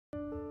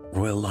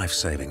Royal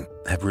Lifesaving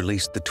have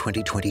released the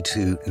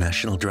 2022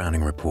 National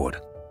Drowning Report,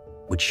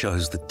 which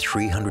shows that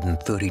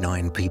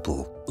 339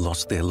 people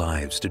lost their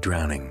lives to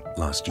drowning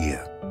last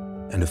year,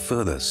 and a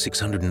further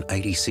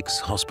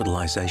 686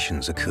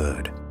 hospitalizations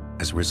occurred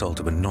as a result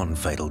of a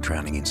non-fatal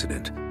drowning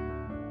incident.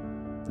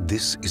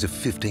 This is a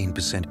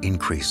 15%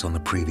 increase on the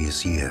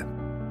previous year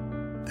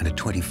and a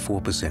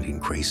 24%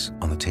 increase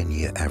on the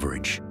 10-year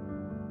average.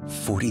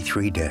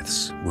 43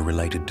 deaths were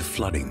related to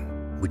flooding,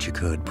 which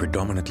occurred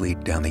predominantly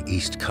down the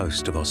east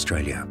coast of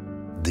Australia.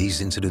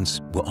 These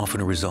incidents were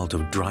often a result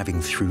of driving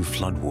through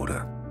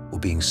floodwater or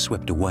being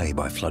swept away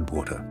by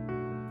floodwater.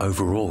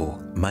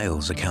 Overall,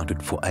 males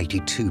accounted for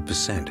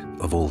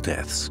 82% of all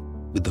deaths,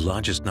 with the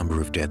largest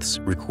number of deaths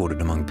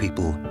recorded among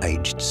people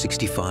aged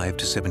 65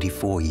 to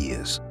 74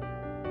 years.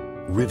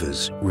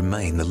 Rivers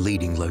remain the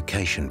leading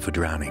location for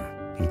drowning,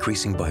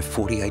 increasing by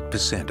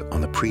 48%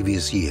 on the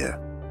previous year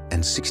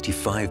and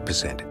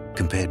 65%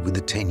 compared with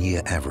the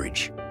 10-year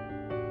average.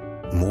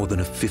 More than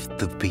a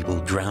fifth of people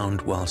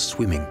drowned while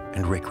swimming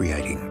and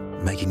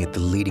recreating, making it the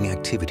leading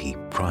activity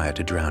prior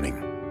to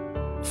drowning.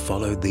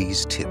 Follow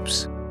these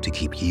tips to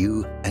keep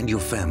you and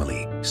your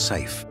family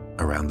safe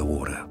around the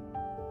water.